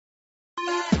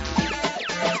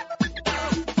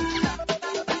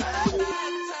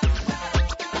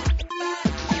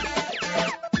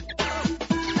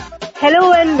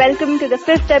Hello and welcome to the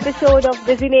 5th episode of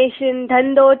Busy Nation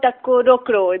Dhando Takko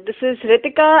Rokro. This is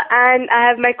Ritika and I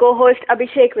have my co-host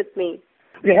Abhishek with me.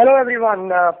 Hello everyone.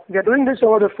 We are doing this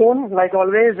over the phone like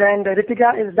always, and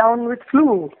Ritika is down with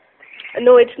flu.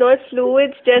 No, it's not flu,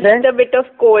 it's just a bit of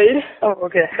cold. Oh,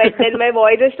 okay. But then my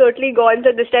voice is totally gone,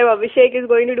 so this time Abhishek is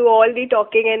going to do all the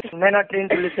talking and... Men are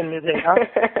trained to listen music, huh?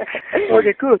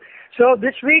 Okay, cool. So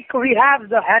this week we have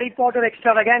the Harry Potter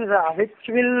extravaganza, which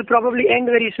will probably end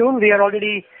very soon. We are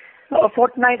already a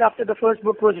fortnight after the first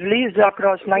book was released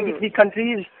across 93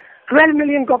 countries. 12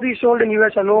 million copies sold in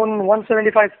US alone,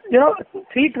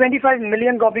 325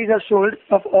 million copies are sold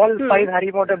of all 5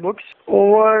 Harry Potter books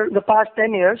over the past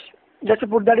 10 years. Just to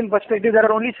put that in perspective, there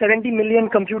are only 70 million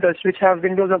computers which have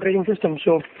Windows operating system.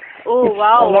 So, oh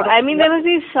wow! I mean, there must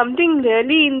be something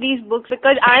really in these books,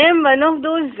 because I am one of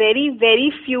those very,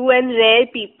 very few and rare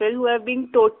people who have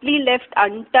been totally left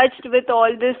untouched with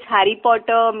all this Harry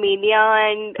Potter mania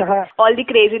and all the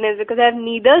craziness, because I have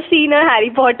neither seen a Harry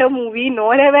Potter movie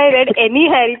nor have I read any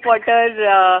Harry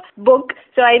Potter book.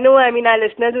 So I know, I mean, our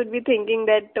listeners would be thinking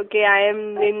that, okay, I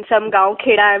am in some gaon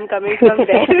kheda, I am coming from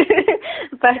there.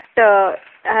 But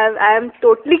I am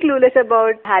totally clueless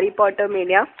about Harry Potter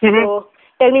mania. So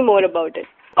tell me more about it.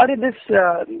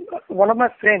 One of my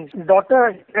friends'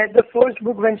 daughter read the first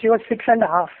book when she was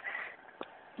 6.5.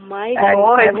 My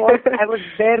God. I was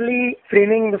barely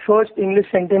framing the first English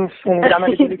sentence in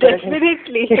grammatically correct.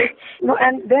 Definitely. No,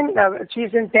 and then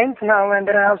she's in 10th now, and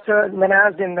then I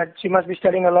asked him that she must be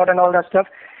studying a lot and all that stuff.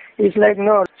 He's like,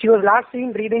 no, she was last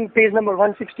seen reading page number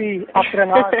 160 after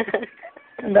an hour.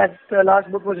 And that last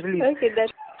book was released. Okay,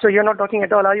 so you're not talking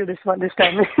at all, are you, this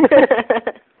time?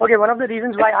 Okay, one of the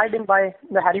reasons why I didn't buy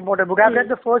the Harry Potter book, I've read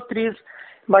the first 3,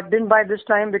 but didn't buy this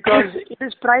time because it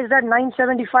is priced at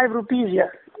 975 rupees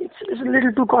here. It's a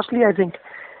little too costly, I think.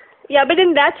 Yeah, but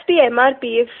then that's the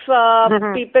MRP. If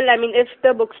if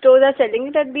the bookstores are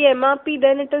selling it at the MRP,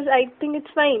 then I think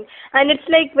it's fine. And it's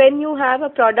like when you have a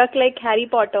product like Harry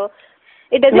Potter,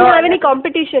 it doesn't have any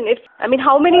competition.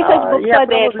 How many such books are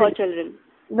there for children?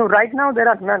 No, right now there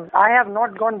are none. I have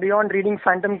not gone beyond reading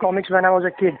Phantom comics when I was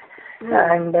a kid.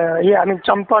 And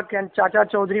Champak and Chacha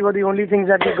Chaudhary were the only things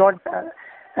that we got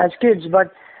as kids.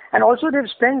 And also they've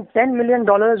spent $10 million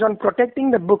on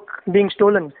protecting the book being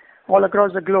stolen all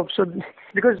across the globe. So,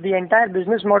 because the entire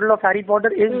business model of Harry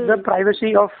Potter is the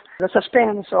privacy of the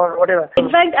suspense or whatever. In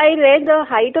fact, I read the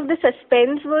height of the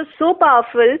suspense was so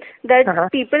powerful that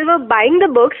people were buying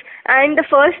the books, and the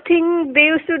first thing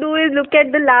they used to do is look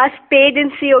at the last page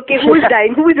and see, okay, who's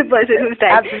dying, who's the person who's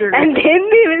dying. Absolutely. And then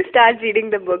they will start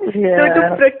reading the book. Yeah. So to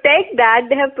protect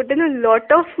that, they have put in a lot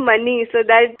of money so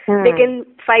that they can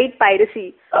fight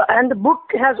piracy. And the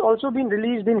book has also been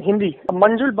released in Hindi.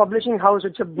 Manjul Publishing House,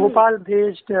 it's a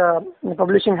Bhopal-based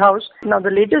publishing house. Now,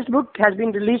 the latest book has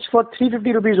been released for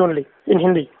 350 rupees only in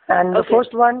Hindi. And the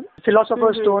first one,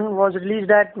 Philosopher's Stone, was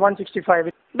released at 165.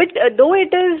 But though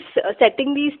it is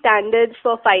setting these standards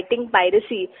for fighting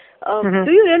piracy,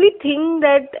 do you really think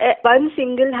that one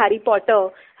single Harry Potter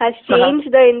has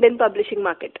changed the Indian publishing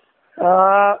market?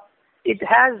 It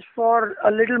has for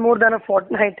a little more than a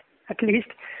fortnight, at least.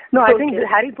 No, I think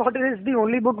Harry Potter is the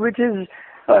only book which is,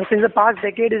 since the past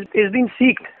decade, is being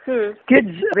seeked. Kids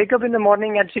wake up in the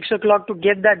morning at 6 o'clock to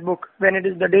get that book when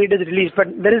the day it is released. But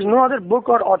there is no other book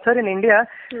or author in India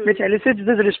which elicits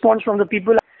this response from the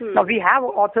people. Now, we have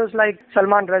authors like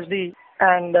Salman Rushdie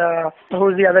and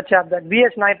who's the other chap, that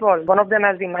B.S. Naipaul. One of them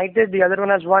has been knighted, the other one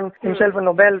has won himself a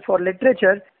Nobel for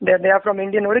literature. They are from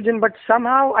Indian origin, but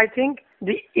somehow I think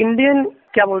the Indian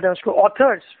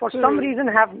authors, for some reason,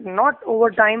 have not over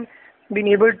time been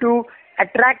able to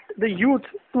attract the youth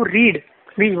to read.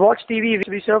 We watch TV,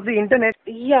 we surf the internet.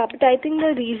 Yeah, but I think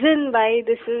the reason why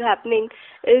this is happening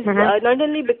is not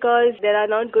only because there are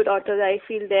not good authors. I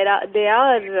feel there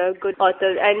are good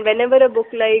authors. And whenever a book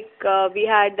like we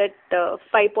had that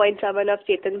 5.7 of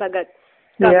Chetan Bhagat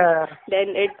comes,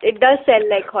 then it does sell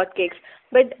like hotcakes.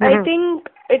 But I think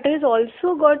it has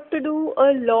also got to do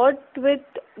a lot with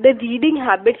the reading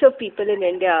habits of people in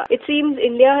India. It seems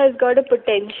India has got a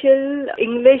potential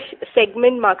English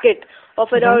segment market of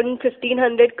around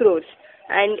 1,500 crores.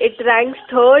 And it ranks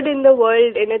 3rd in the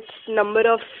world in its number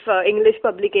of English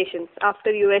publications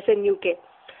after US and UK.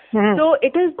 So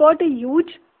it has got a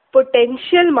huge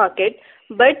potential market,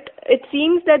 but it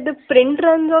seems that the print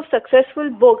runs of successful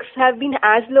books have been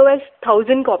as low as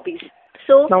 1,000 copies.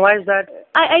 So now, why is that?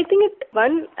 I think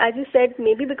one, as you said,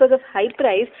 maybe because of high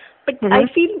price, but I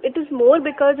feel it is more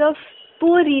because of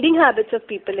poor reading habits of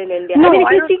people in India. No, if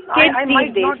you see kids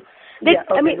these days,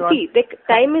 the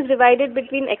time is divided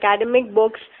between academic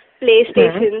books,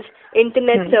 playstations,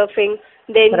 internet surfing.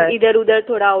 then either udhar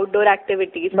thoda outdoor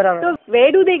activities. So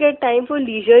where do they get time for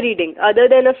leisure reading other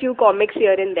than a few comics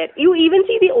here and there? You even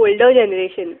see the older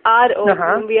generation,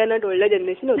 we are not older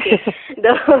generation, okay,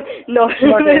 the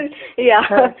normal,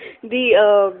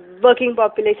 the working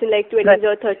population like 20s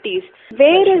or 30s.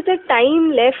 Where is the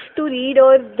time left to read,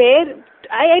 or where?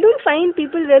 I don't find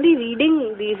people really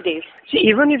reading these days. See,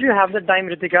 even if you have the time,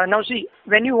 Ritika, now see,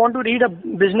 when you want to read a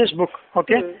business book,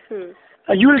 okay,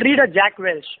 you will read a Jack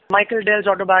Welch, Michael Dell's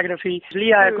autobiography,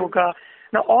 Lee Iacocca.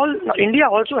 Now, India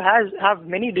also have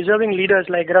many deserving leaders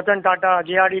like Ratan Tata,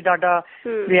 J.R.D. Tata.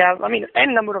 We have,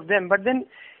 n number of them. But then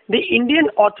the Indian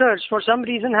authors, for some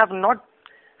reason, have not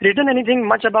written anything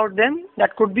much about them.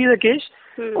 That could be the case.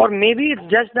 Or maybe it's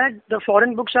just that the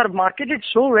foreign books are marketed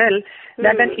so well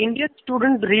that an Indian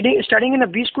student studying in a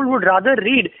B school would rather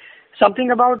read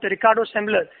something about Ricardo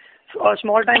Semler, a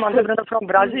small-time entrepreneur from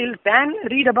Brazil, than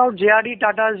read about J.R.D.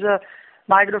 Tata's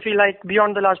biography like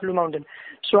Beyond the Last Blue Mountain.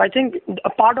 So I think a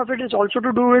part of it is also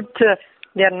to do with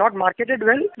they are not marketed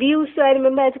well. I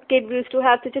remember as a kid, we used to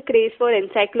have such a craze for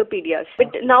encyclopedias. But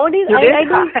nowadays, I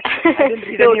don't. I didn't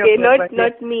read any of them,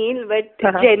 not me, but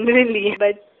generally.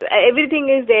 But everything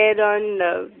is there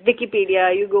on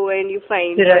Wikipedia. You go and you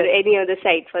find, or any other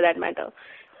site for that matter.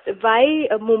 Why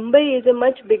Mumbai is a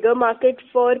much bigger market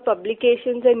for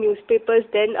publications and newspapers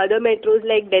than other metros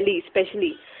like Delhi,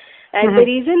 especially. And the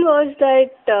reason was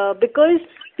that because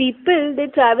people, they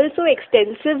travel so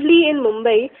extensively in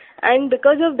Mumbai, and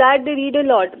because of that they read a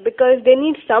lot, because they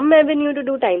need some avenue to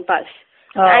do time pass.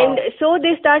 And so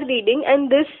they start reading, and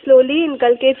this slowly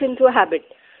inculcates into a habit.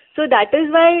 So that is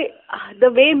why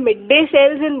the way midday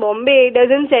sells in Bombay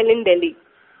doesn't sell in Delhi.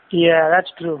 Yeah,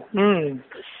 that's true.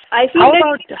 I feel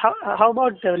how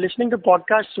about listening to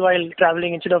podcasts while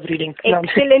traveling instead of reading?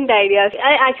 Excellent ideas.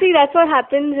 Actually, that's what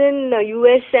happens in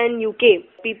US and UK.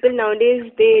 People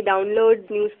nowadays, they download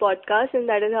news podcasts, and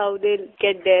that is how they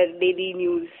get their daily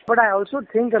news. But I also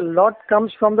think a lot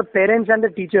comes from the parents and the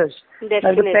teachers.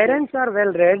 Definitely. The parents are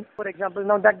well read. For example,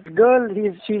 now that girl,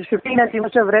 she's 15 and she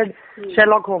must have read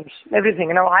Sherlock Holmes,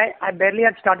 everything. Now I barely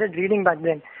had started reading back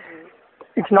then.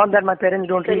 It's not that my parents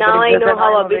don't read. So now I know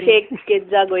how Abhishek's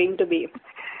kids are going to be.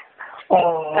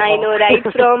 I know, right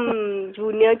from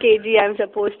junior KG, I'm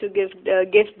supposed to give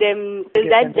them. Is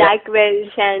that Jack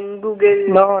Welch and Google?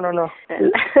 No.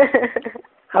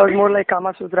 I was more like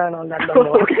Kama Sutra and all that.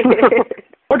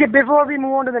 Okay, before we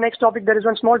move on to the next topic, there is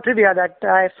one small trivia that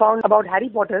I found about Harry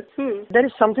Potter. There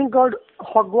is something called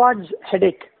Hogwarts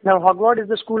headache. Now, Hogwarts is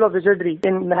the school of wizardry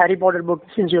in the Harry Potter book,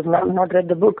 since you have not read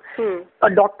the book. A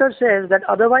doctor says that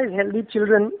otherwise healthy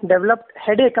children developed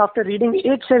headache after reading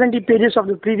 870 pages of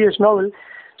the previous novel.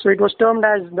 So it was termed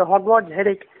as the Hogwarts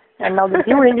headache. And now the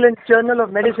New England Journal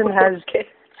of Medicine has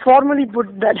formally put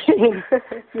that in.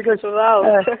 Because,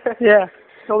 yeah.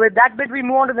 So with that bit, we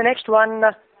move on to the next one.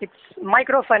 It's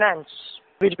microfinance,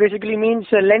 which basically means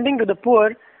lending to the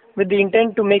poor with the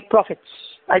intent to make profits.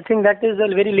 I think that is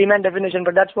a very layman definition,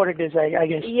 but that's what it is, I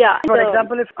guess. Yeah. For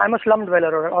example, if I'm a slum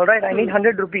dweller, all right, I need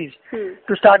 100 rupees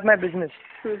to start my business.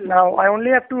 Now, I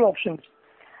only have two options.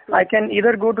 I can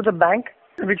either go to the bank,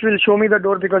 which will show me the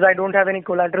door because I don't have any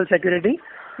collateral security,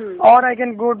 or I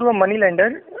can go to a money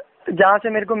lender, जहाँ से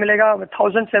मेरे को मिलेगा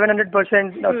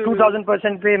 1,700% or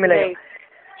 2,000% पे मिलेगा.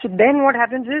 So then what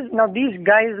happens is, now these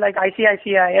guys like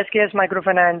ICICI, SKS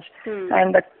Microfinance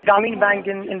and the Grameen Bank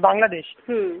in Bangladesh,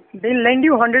 they lend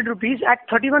you 100 rupees at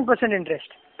 31% interest,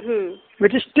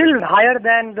 which is still higher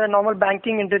than the normal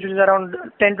banking interest, which is around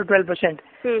 10 to 12%.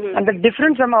 And the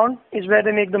difference amount is where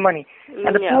they make the money.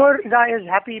 And the poor guy is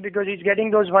happy because he's getting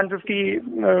those 150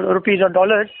 rupees or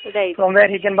dollars from where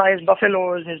he can buy his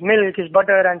buffaloes, his milk, his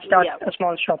butter, and start a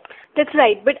small shop. That's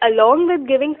right. But along with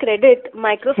giving credit,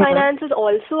 microfinance is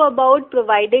also about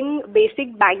providing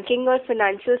basic banking or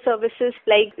financial services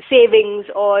like savings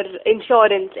or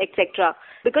insurance, etc.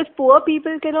 Because poor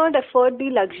people cannot afford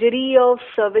the luxury of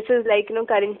services like,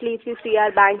 currently if you see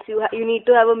our banks, you need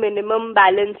to have a minimum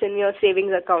balance in your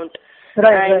savings account.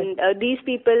 And these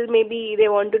people, maybe they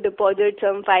want to deposit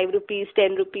some 5 rupees,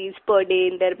 10 rupees per day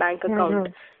in their bank account.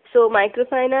 So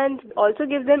microfinance also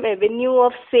gives them avenue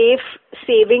of safe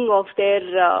saving of their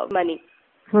money.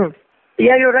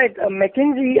 Yeah, you're right.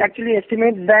 McKinsey actually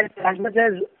estimates that as much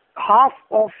as half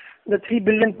of the 3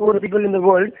 billion poor people in the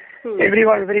world,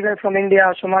 everywhere from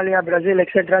India, Somalia, Brazil,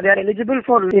 etc., they are eligible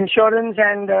for insurance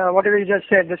and whatever you just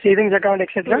said, the savings account,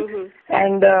 etc.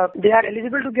 And they are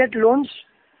eligible to get loans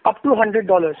up to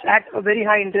 $100 at a very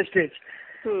high interest rates.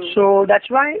 So that's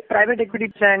why private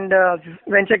equity and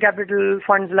venture capital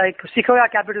funds like Sequoia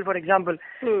Capital, for example,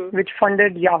 which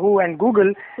funded Yahoo and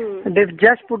Google, they've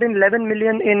just put in 11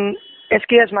 million in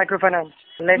SKS Microfinance,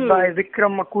 led by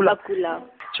Vikram Makula.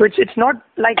 So it's not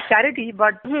like charity,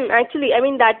 but... Actually, I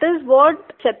mean, that is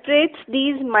what separates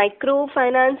these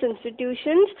microfinance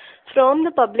institutions from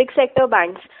the public sector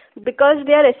banks, because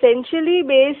they are essentially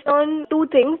based on two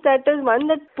things. That is, one,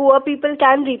 that poor people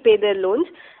can repay their loans,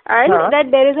 and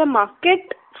that there is a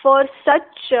market for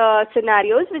such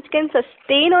scenarios which can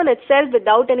sustain on itself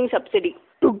without any subsidy.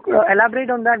 To elaborate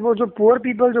on that, wo jo poor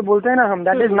people jo bolte hai na hum,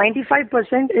 that is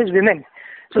 95% is women.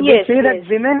 So they say that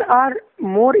women are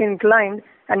more inclined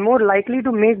and more likely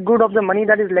to make good of the money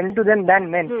that is lent to them than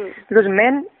men. Because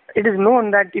men, it is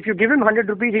known that if you give him 100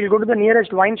 rupees, he'll go to the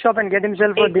nearest wine shop and get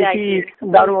himself a desi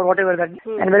daru or whatever that.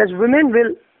 And whereas women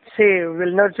will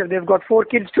nurture. They've got 4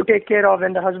 kids to take care of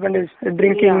and the husband is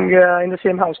drinking in the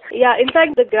same house. Yeah, in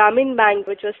fact, the Grameen Bank,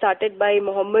 which was started by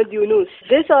Mohammed Yunus,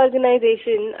 this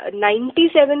organization,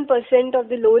 97% of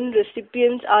the loan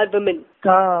recipients are women.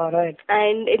 Right.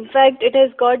 And in fact, it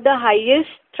has got the highest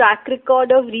track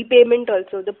record of repayment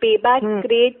also. The payback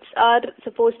rates are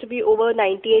supposed to be over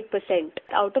 98%.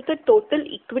 Out of the total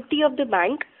equity of the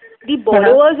bank, the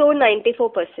borrowers own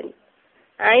 94%.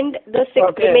 And the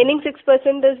remaining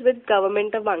 6% is with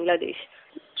government of Bangladesh.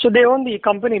 So they own the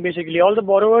company basically. All the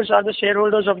borrowers are the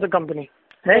shareholders of the company.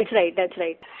 Right? That's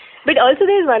right. But also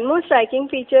there is one more striking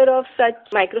feature of such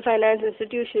microfinance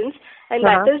institutions, and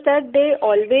that is that they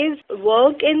always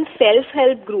work in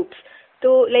self-help groups.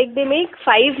 So like they make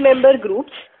 5-member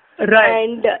groups. Right.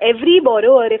 And every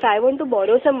borrower, if I want to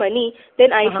borrow some money,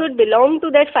 then I should belong to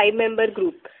that 5-member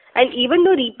group. And even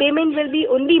though repayment will be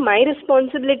only my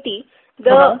responsibility,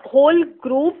 the whole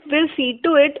group will see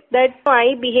to it that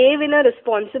I behave in a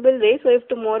responsible way. So if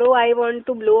tomorrow I want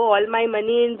to blow all my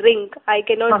money in drink, I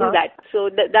cannot do that.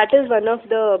 So that is one of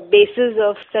the bases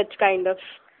of such kind of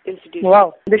institution.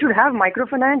 Wow. They should have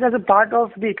microfinance as a part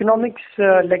of the economics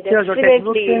lectures or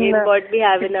textbooks. Definitely, what we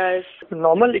have in our...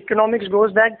 Normal economics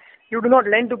goes that you do not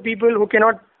lend to people who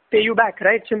cannot pay you back,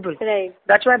 right? Simple. Right.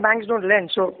 That's why banks don't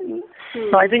lend. So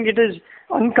I think it is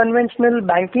unconventional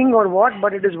banking or what,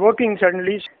 but it is working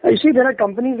certainly. You see, there are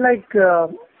companies like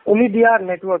Omidyar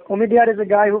Network. Omidyar is a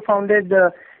guy who founded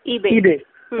eBay.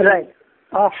 Right.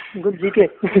 Good GK.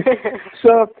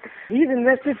 So he's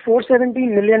invested $417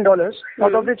 million,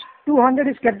 out of which 200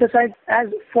 is kept aside as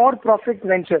for-profit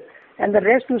venture, and the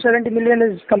rest 270 million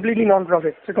is completely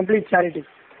non-profit. It's a complete charity.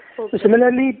 So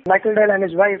similarly, Michael Dell and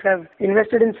his wife have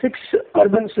invested in 6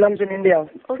 urban slums in India,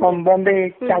 from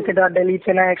Bombay, Calcutta, Delhi,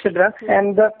 Chennai, etc.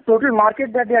 And the total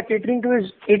market that they are catering to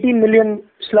is 18 million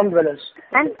slum dwellers.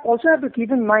 And also have to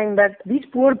keep in mind that these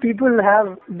poor people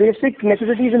have basic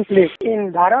necessities in place.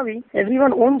 In Dharavi,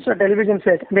 everyone owns a television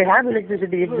set. They have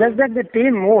electricity. It's just that they pay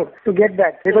more to get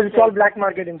that because it's all black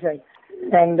market inside.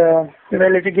 And,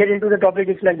 well, if you get into the topic,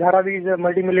 it's like Dharavi is a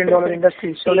multi-million-dollar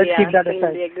industry. So let's keep that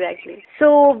aside. Exactly.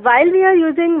 So while we are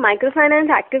using microfinance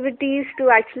activities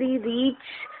to actually reach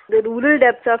the rural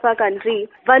depths of our country,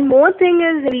 one more thing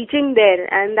is reaching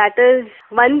there. And that is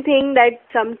one thing that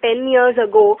some 10 years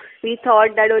ago, we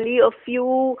thought that only a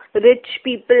few rich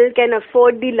people can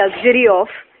afford the luxury of.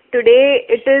 Today,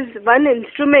 it is one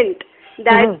instrument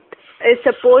that is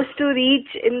supposed to reach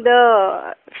in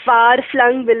the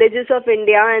far-flung villages of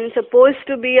India and supposed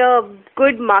to be a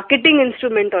good marketing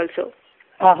instrument also.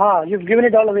 You've given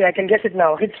it all away. I can guess it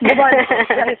now. It's mobile.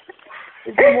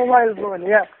 It's a mobile phone,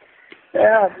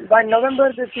 by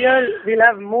November this year, we'll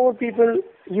have more people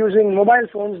using mobile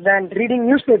phones than reading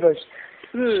newspapers.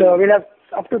 So we'll have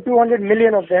up to 200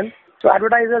 million of them. So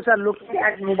advertisers are looking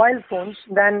at mobile phones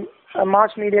than mass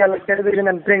media like television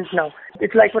and print now.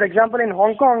 It's like, for example, in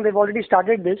Hong Kong, they've already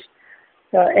started this.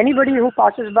 Anybody who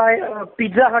passes by a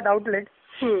Pizza Hut outlet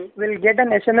will get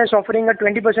an SMS offering a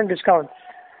 20% discount.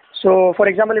 So, for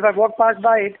example, if I walk past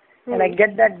by it and I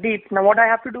get that beep, now what I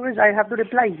have to do is I have to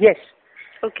reply yes.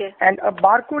 Okay. And a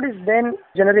barcode is then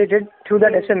generated through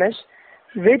that SMS,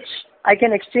 which I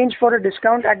can exchange for a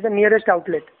discount at the nearest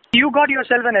outlet. You got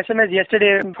yourself an SMS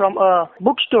yesterday from a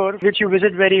bookstore which you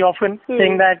visit very often,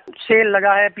 saying that sale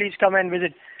laga hai, please come and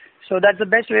visit. So that's the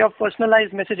best way of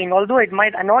personalized messaging. Although it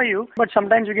might annoy you, but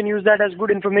sometimes you can use that as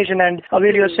good information and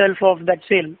avail yourself of that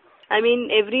sale. I mean,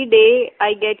 every day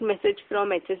I get message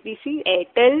from HSBC,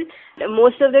 Airtel.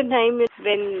 Most of the time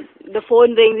when the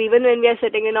phone rings, even when we are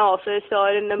sitting in our office or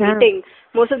in a meeting,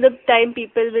 most of the time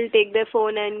people will take their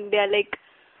phone and they are like,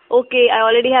 okay, I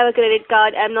already have a credit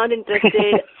card, I'm not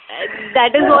interested.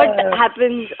 that is what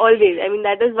happens always. I mean,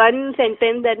 that is one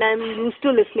sentence that I'm used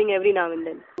to listening every now and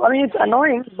then. I mean, it's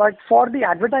annoying, but for the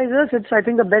advertisers, it's, I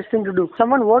think, the best thing to do.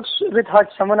 Someone works with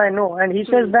Hutch, someone I know, and he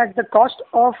says that the cost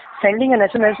of sending an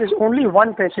SMS is only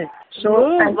 1 paise.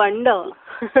 So, no wonder.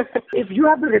 If you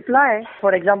have to reply,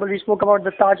 for example, we spoke about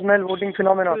the Taj Mahal voting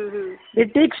phenomenon.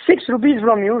 It takes 6 rupees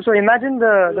from you. So imagine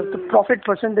the profit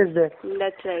percentage there.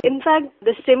 That's right. In fact,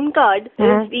 the SIM card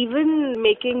is even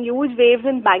making huge waves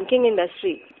in banking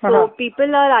industry. So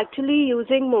people are actually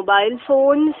using mobile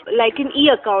phones like an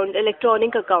e-account,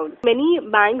 electronic account. Many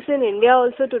banks in India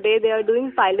also today, they are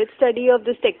doing pilot study of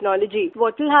this technology.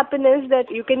 What will happen is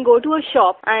that you can go to a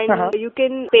shop and you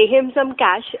can pay him some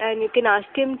cash and you can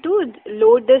ask him to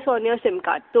load this on your SIM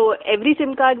card. So every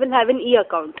SIM card will have an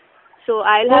e-account. So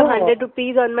I'll have 100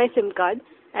 rupees on my SIM card.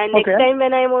 And next time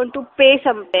when I want to pay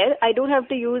somewhere, I don't have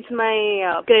to use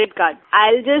my credit card.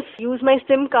 I'll just use my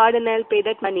SIM card and I'll pay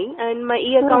that money and my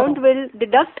e-account will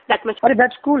deduct that much.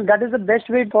 That's cool. That is the best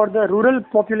way for the rural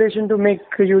population to make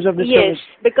use of this service.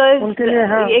 Yes, because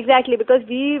exactly, because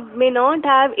we may not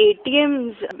have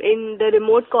ATMs in the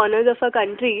remote corners of our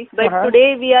country, but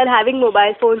today we are having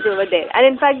mobile phones over there. And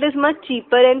in fact, it's much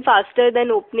cheaper and faster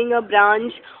than opening a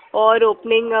branch or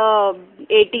opening a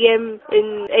ATM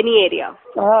in any area.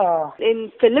 In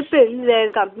Philippines,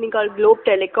 there's a company called Globe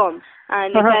Telecom,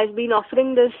 and it has been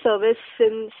offering this service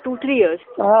since 2-3 years.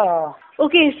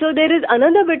 Okay, so there is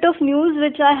another bit of news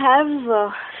which I have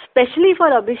specially for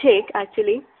Abhishek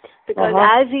actually, because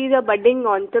as he's a budding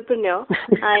entrepreneur,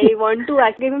 I want to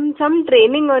give him some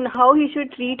training on how he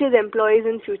should treat his employees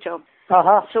in future.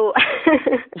 So,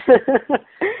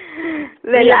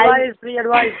 free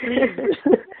advice, please.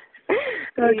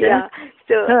 Okay. Yeah.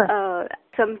 So,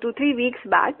 some 2-3 weeks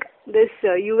back, this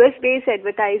US-based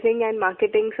advertising and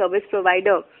marketing service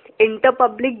provider,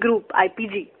 Interpublic Group,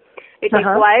 IPG, it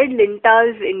acquired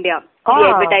Lintas India,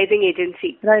 the advertising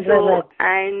agency. Right.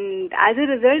 And as a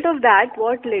result of that,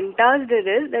 what Lintas did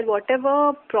is that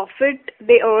whatever profit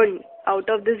they earn out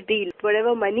of this deal,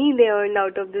 whatever money they earned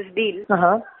out of this deal,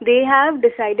 they have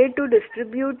decided to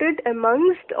distribute it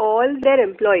amongst all their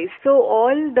employees. So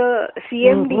all the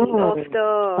CMD of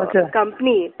the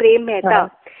company, Prem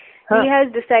Mehta, he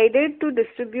has decided to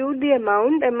distribute the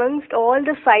amount amongst all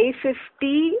the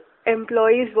 550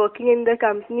 employees working in the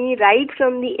company, right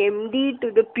from the MD to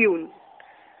the peon.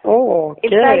 In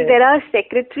fact, there are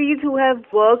secretaries who have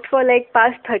worked for like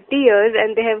past 30 years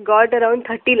and they have got around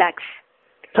 30 lakhs.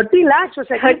 30 lakhs for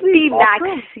secretary? 30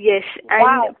 lakhs, yes.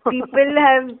 And people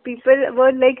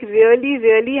were like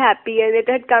really happy, and it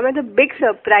had come as a big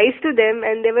surprise to them,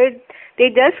 and they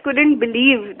just couldn't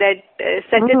believe that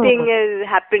such a thing has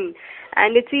happened.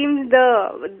 And it seems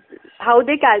how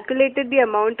they calculated the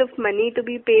amount of money to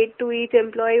be paid to each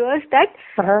employee was that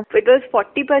it was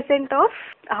 40% of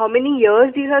how many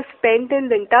years you have spent in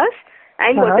Lintas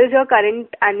and what is your current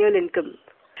annual income.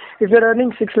 If you're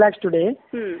earning 6 lakhs today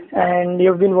and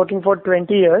you've been working for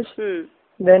 20 years,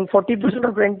 then 40%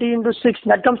 of 20 into 6,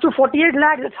 that comes to 48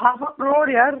 lakhs. It's half a crore,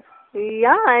 yaar.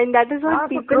 Yeah, and that is what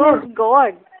people have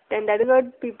got. And that is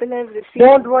what people have received.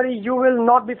 Don't worry, you will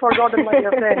not be forgotten, my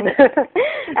dear friend.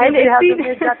 And you have to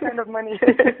make that kind of money.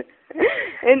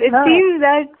 And it seems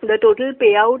that the total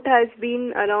payout has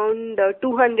been around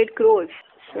 200 crores.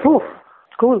 So.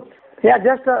 Cool. Yeah,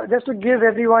 just to give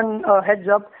everyone a heads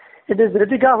up, it is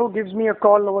Ritika who gives me a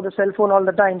call over the cell phone all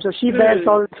the time. So she bears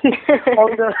all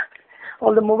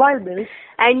the mobile bills.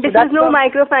 And this is no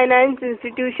microfinance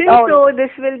institution, so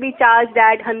this will be charged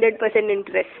at 100%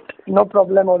 interest. No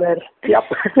problem over there. Yep.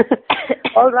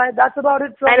 All right, that's about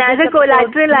it. And as a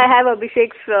collateral, I have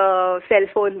Abhishek's cell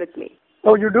phone with me.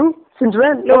 Oh, you do? Since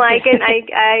when? No, I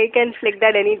can flick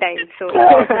that anytime. So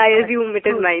I assume it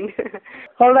is mine.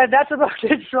 All right, that's about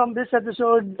it from this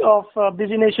episode of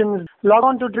Busy Nation. Log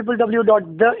on to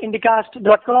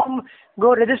www.theindicast.com.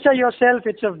 Go register yourself.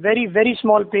 It's a very, very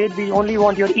small page. We only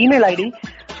want your email ID.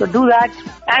 So do that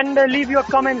and leave your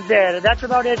comments there. That's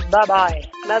about it. Bye-bye.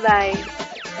 Bye-bye.